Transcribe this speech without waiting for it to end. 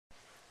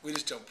We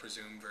just don't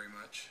presume very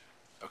much.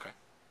 Okay.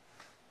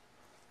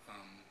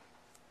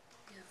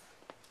 Yeah.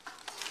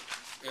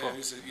 Cool.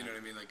 You know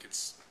what I mean? Like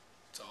it's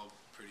all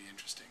pretty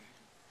interesting.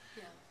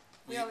 Yeah.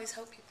 We always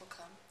hope people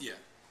come. Yeah.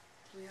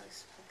 We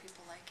always hope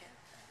people like it.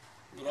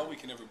 But all we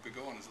can ever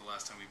go on is the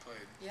last time we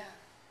played. Yeah.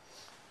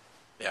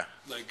 Yeah.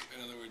 Like,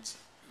 in other words,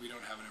 we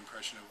don't have an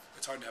impression of...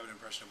 It's hard to have an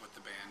impression of what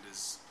the band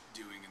is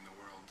doing in the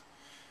world.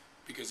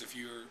 Because if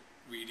you're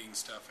reading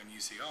stuff and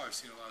you see, oh, I've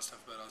seen a lot of stuff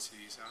about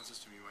LCD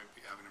Soundsystem, you might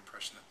have an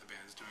impression that the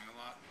band's doing a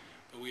lot.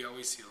 But we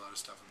always see a lot of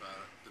stuff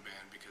about the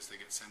band because they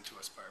get sent to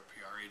us by our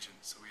PR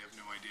agent. So we have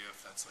no idea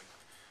if that's like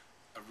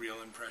a real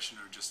impression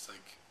or just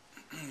like,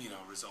 you know,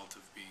 a result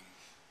of being...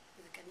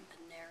 Like a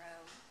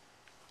narrow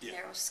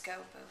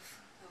scope of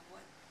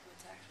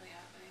what's actually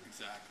happening.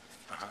 Exactly.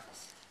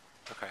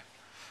 Okay.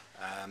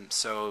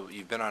 So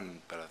you've been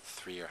on about a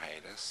 3-year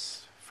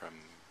hiatus from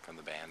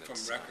the band. From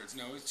records?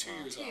 No, it's 2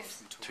 years off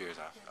from tour. 2 years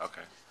off. Yeah.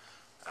 Okay.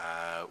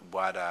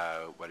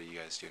 What do you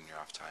guys do in your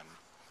off time,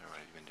 or what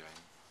have you been doing?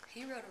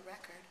 He wrote a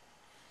record.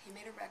 He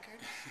made a record.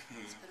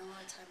 He spent a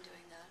lot of time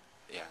doing that.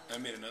 Yeah. I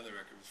made another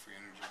record with Free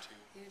Energy too.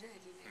 You did.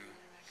 You made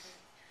another record.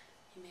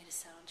 You made a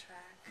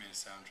soundtrack. I made a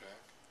soundtrack.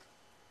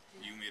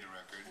 Yeah. You made a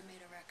record. I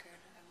made a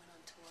record. I went on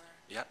tour.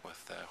 Yeah, with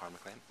Whang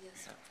McLean.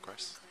 Yes. Yeah, of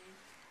course.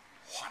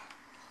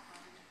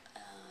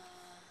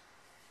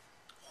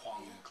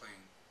 Whang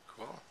McLean.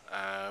 Cool.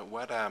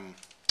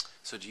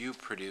 So do you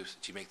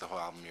make the whole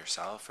album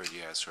yourself, or do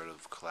you guys sort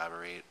of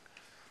collaborate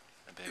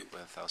a bit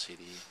with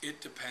LCD? It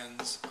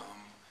depends.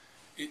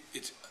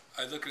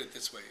 I look at it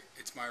this way.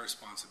 It's my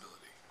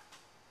responsibility.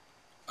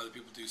 Other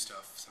people do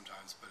stuff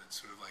sometimes, but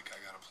it's sort of like I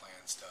gotta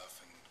plan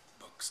stuff and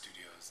book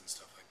studios and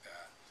stuff like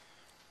that.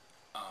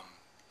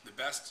 The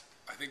best,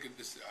 I think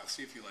this, I'll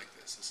see if you like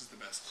this. This is the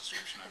best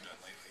description I've done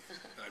lately.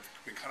 That I've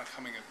been kind of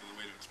coming up with a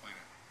way to explain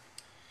it.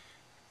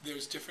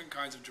 There's different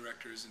kinds of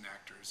directors and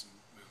actors in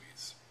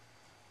movies.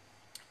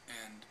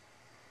 And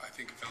I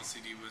think if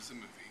LCD was a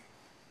movie,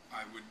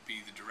 I would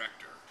be the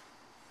director.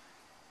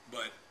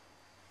 But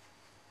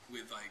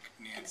with like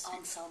Nancy, an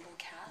ensemble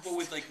cast. But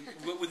with like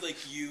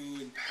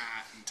you and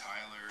Pat and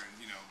Tyler and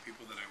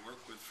people that I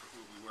work with,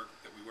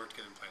 that we work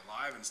together and play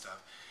live and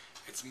stuff.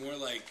 It's more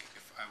like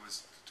if I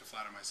was to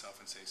flatter myself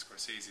and say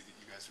Scorsese, that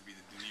you guys would be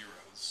the De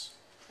Niro's,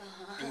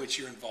 in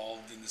which you're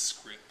involved in the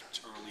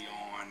script early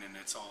on, and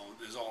there's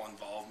all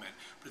involvement.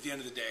 But at the end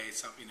of the day, it's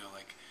something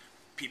like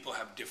people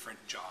have different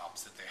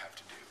jobs that they have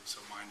to do. So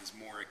mine is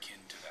more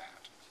akin to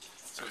that.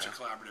 So it's a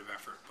collaborative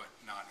effort, but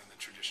not in the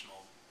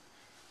traditional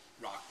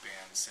rock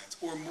band sense,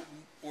 or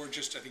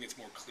just I think it's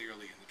more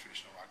clearly in the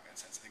traditional rock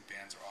band sense. I think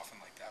bands are often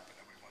like that, but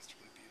nobody wants to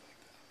really be like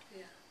that.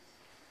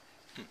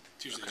 Yeah.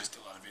 It's usually just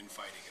a lot of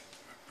infighting and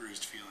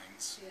bruised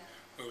feelings. Yeah.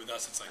 But with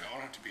us, it's like, I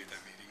don't have to be at that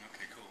meeting.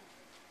 Okay, cool.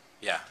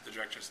 Yeah. The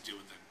director has to deal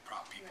with the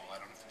prop people. Right.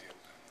 I don't have to deal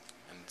with that.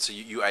 And so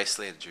you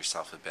isolated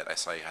yourself a bit. I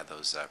saw you had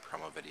those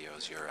promo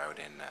videos. You're out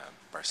in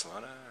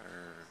Barcelona,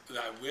 or?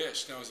 I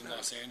wish. No, I was in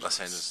Los Angeles. Los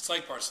Angeles. It's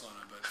like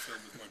Barcelona, but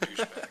filled with more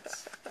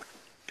douchebags.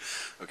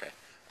 Okay.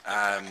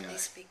 They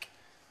speak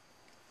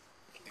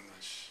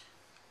English.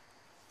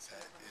 Is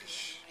that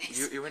ish?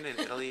 You were in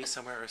Italy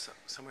somewhere, or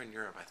somewhere in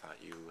Europe. I thought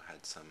you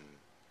had some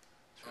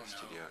sort of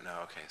studio.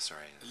 No, okay,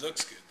 sorry. It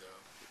looks good though.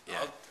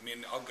 Yeah.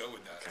 I'll go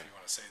with that if you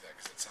want to say that,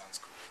 because it sounds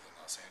cooler than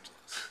Los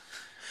Angeles.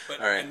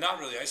 But right. And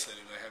not really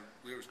isolated.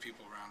 There was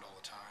people around all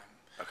the time.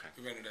 Okay.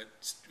 We rented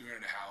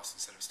a house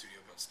instead of a studio,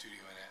 built a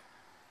studio in it.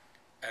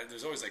 And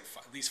there's always like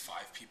at least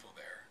 5 people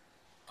there.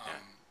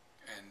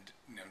 And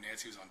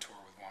Nancy was on tour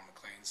with Whang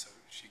McLean, so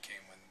she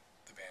came when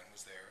the band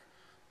was there.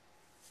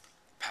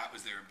 Pat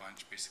was there a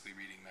bunch, basically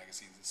reading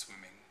magazines and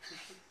swimming.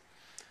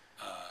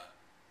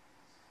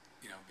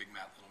 Big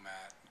Matt, Little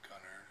Matt, and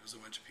Gunnar. There was a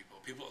bunch of people.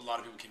 A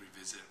lot of people came to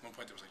visit. At one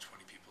point, there was like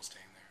 20 people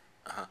staying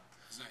there.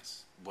 It was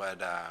nice.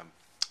 What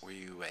were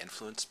you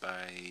influenced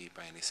by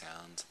any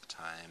sounds at the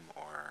time,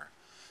 or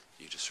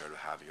you just sort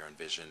of have your own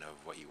vision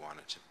of what you want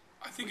it to?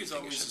 I think it's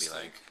always just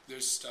like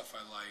there's stuff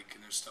I like,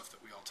 and there's stuff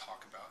that we all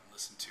talk about and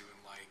listen to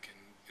and like,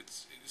 and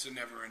it's a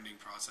never-ending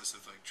process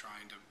of like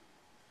trying to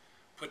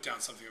put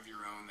down something of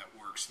your own that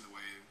works in the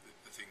way that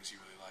the things you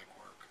really like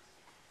work.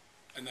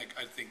 And like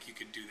I think you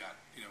could do that,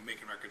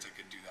 making records. I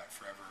could do that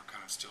forever,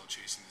 kind of still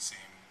chasing the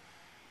same,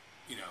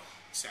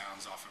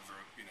 sounds off of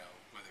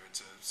whether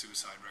it's a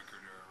Suicide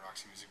record or a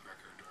Roxy Music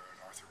record or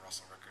an Arthur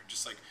Russell record,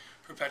 just like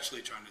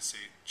perpetually trying to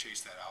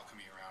chase that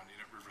alchemy around.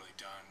 You're never really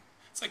done.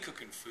 It's like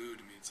cooking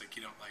food. I mean, it's like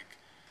you don't like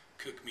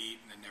cook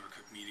meat and then never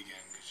cook meat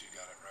again because you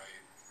got it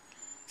right.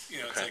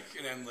 It's like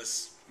an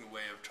endless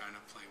way of trying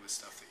to play with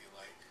stuff that you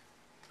like.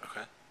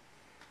 Okay.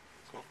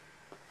 Cool.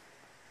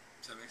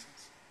 Does that make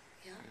sense?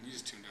 Yeah. You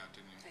just tuned out,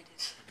 didn't you? I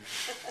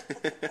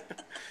did.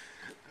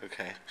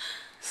 Okay.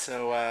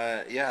 So,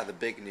 the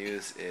big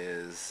news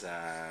is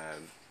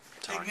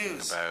talking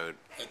about...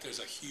 that there's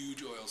a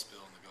huge oil spill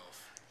in the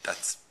Gulf.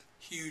 That's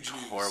huge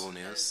news. Horrible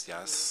news,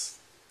 yes.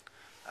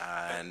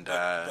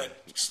 But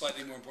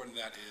slightly more important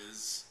than that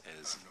is I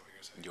don't know what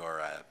you're saying.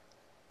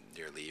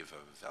 Your leave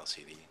of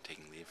LCD,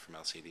 taking leave from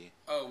LCD.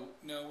 Oh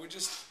no, we're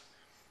just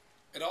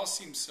it all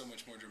seems so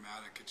much more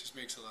dramatic. It just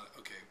makes a lot.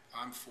 Okay,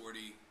 I'm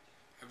 40.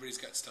 Everybody's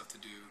got stuff to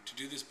do. To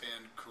do this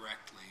band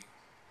correctly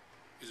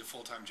is a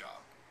full-time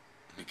job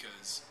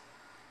because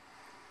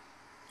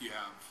you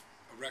have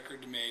a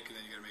record to make, and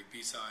then you got to make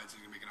B-sides,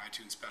 and you got to make an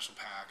iTunes special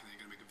pack, and then you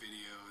got to make a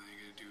video, and then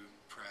you got to do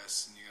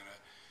press, and you got to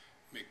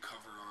make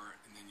cover art,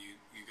 and then you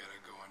got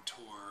to go on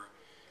tour,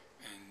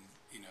 and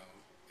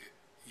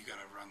you got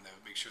to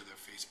make sure the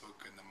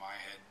Facebook and the My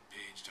Head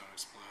page don't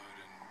explode,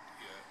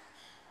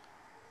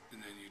 and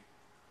then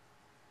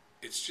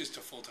it's just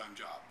a full-time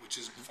job, which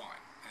is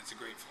fine, and it's a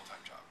great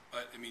full-time job,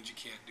 but it means you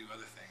can't do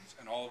other things,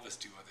 and all of us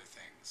do other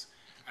things,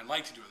 and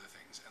like to do other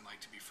things, and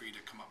like to be free to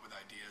come up with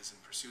ideas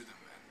and pursue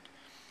them. And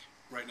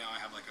right now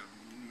I have like a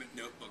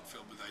notebook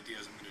filled with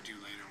ideas I'm going to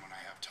do later when I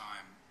have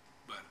time,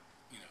 but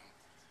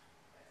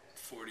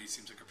 40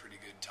 seems like a pretty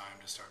good time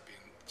to starting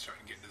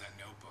to get into that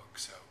notebook.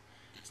 So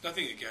it's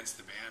nothing against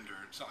the band, or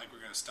it's not like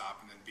we're going to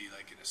stop and then be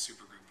like in a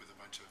super group with a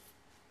bunch of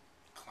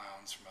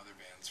clowns from other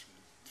bands from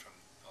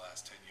the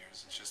last 10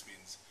 years. It just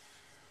means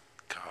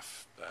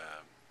Cough,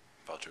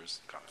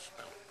 vultures, cough.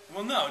 No.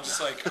 Well, no, just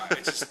like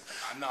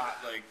I'm not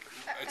like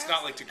it's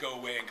not like to go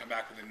away and come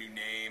back with a new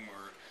name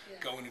or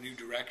go in a new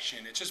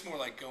direction. It's just more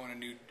like going a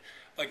new,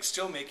 like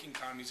still making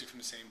kind of music from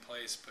the same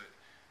place, but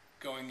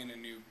going in a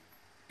new,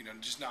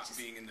 just not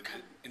being in the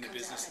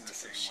business in the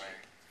same way.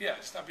 Yeah,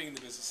 just not being in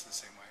the business in the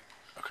same way.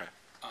 Okay.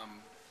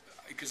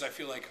 Because I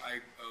feel like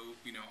I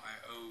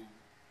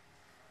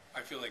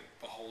feel like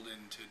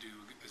beholden to do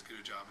as good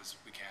a job as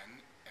we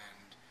can,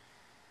 and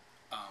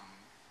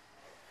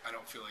I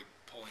don't feel like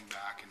pulling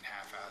back and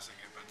half-assing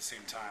it, but at the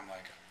same time,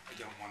 like I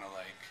don't want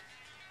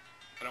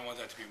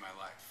that to be my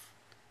life,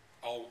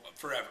 all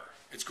forever.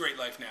 It's great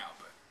life now,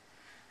 but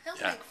I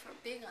also think for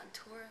being on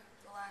tour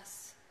the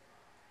last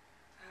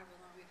however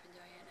long we've been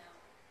doing it now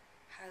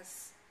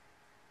has,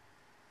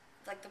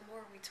 like, the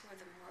more we tour,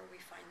 the more we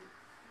find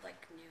like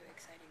new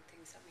exciting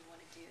things that we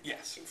want to do.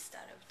 Yes.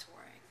 Instead of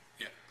touring.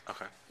 Yeah.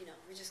 Okay.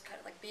 We just kind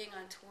of like being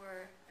on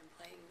tour and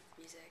playing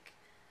music.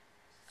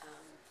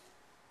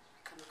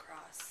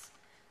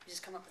 We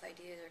just come up with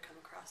ideas or come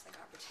across like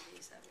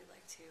opportunities that we'd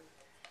like to,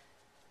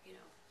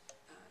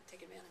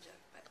 take advantage of,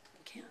 but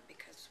we can't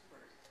because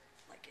we're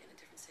like in a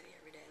different city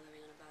every day, living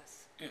on a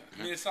bus. Yeah,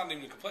 I mean, it's not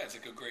even a complaint. It's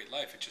like a great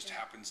life. It just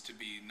happens to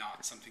be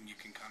not something you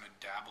can kind of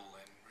dabble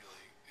in.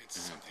 Really, it's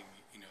something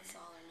It's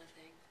all or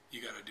nothing.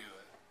 You got to do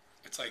it.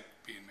 It's like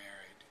being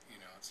married.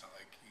 It's not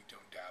like you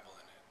don't dabble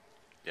in it.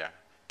 Yeah.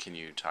 Can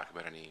you talk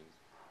about any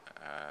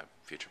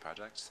future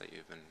projects that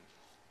you've been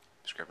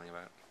scribbling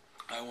about?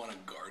 I want a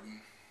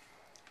garden.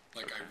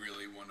 Like, Okay. I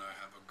really want to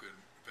have a good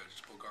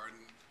vegetable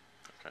garden.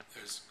 Okay.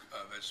 There's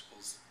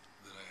vegetables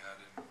that I had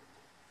in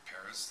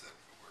Paris that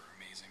were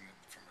amazing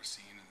from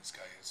Racine, and this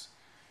guy is,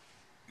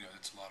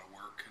 it's a lot of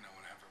work, and I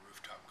want to have a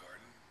rooftop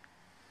garden.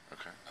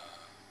 Okay.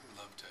 I'd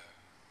love to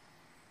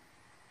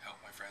help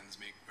my friends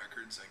make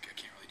records. Like, I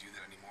can't really do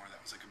that anymore.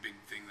 That was like a big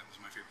thing. That was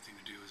my favorite thing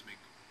to do, is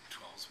make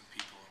 12s with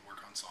people and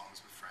work on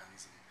songs with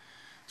friends. And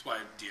that's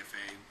why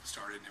DFA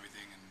started and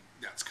everything, and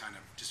that's kind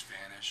of just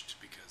vanished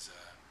because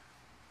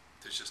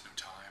there's just no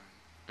time.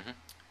 Mm-hmm.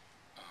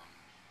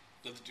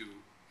 I'd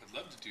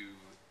love to do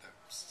that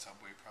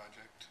subway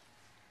project.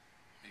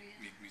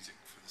 Make music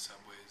for the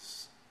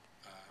subways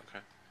Okay.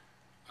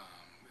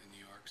 in New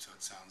York, so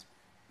it sounds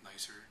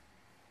nicer.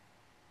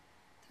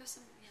 There's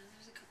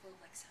a couple of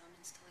like sound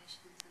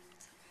installations and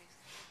some places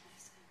that are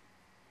nice and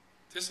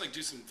Just like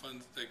do some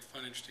fun,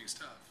 interesting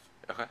stuff.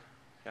 Okay.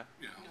 Yeah.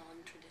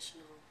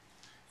 non-traditional.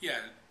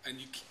 Yeah, and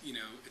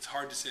it's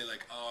hard to say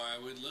like, oh,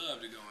 I would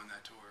love to go on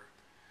that tour,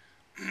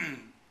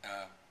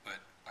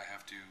 but I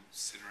have to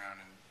sit around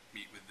and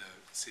meet with the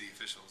city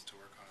officials to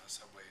work on a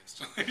subway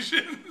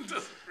installation. It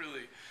doesn't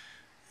really,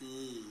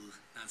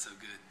 not so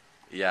good.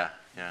 Yeah.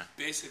 Yeah.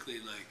 Basically,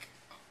 like,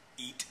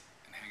 eat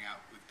and hang out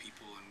with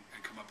people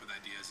and come up with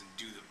ideas and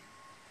do them.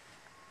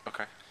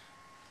 Okay.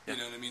 You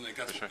know what I mean? Like,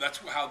 For sure. that's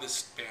how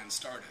this band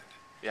started.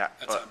 Yeah.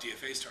 That's how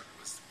DFA started.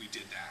 Was we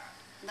did that.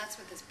 And that's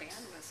what this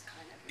band was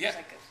kind of. It Yeah.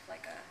 was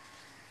like a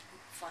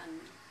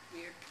fun,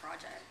 weird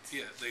project.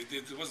 Yeah,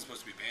 it wasn't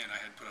supposed to be a band. I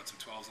had put out some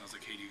 12s, and I was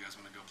like, hey, do you guys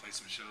want to go play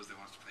some shows? They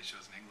want us to play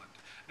shows in England.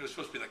 It was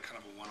supposed to be like kind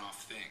of a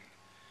one-off thing.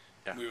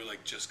 Yeah. And we were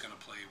like just going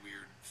to play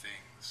weird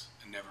things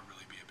and never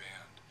really be a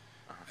band.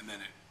 Uh-huh. And then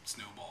it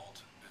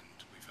snowballed, and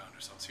we found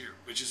ourselves here,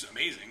 which is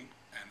amazing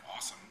and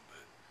awesome,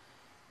 but,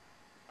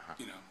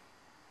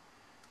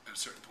 at a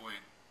certain point,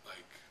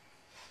 like,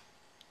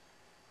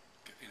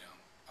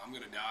 I'm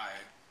going to die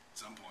at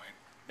some point.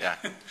 Yeah.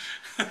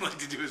 I'd like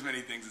to do as many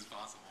things as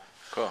possible.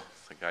 Cool.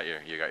 So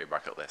you got your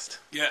bucket list.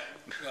 Yeah,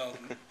 well,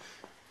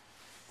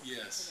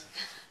 yes.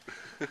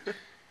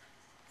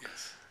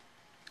 Yes.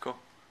 Cool.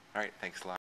 All right. Thanks a lot.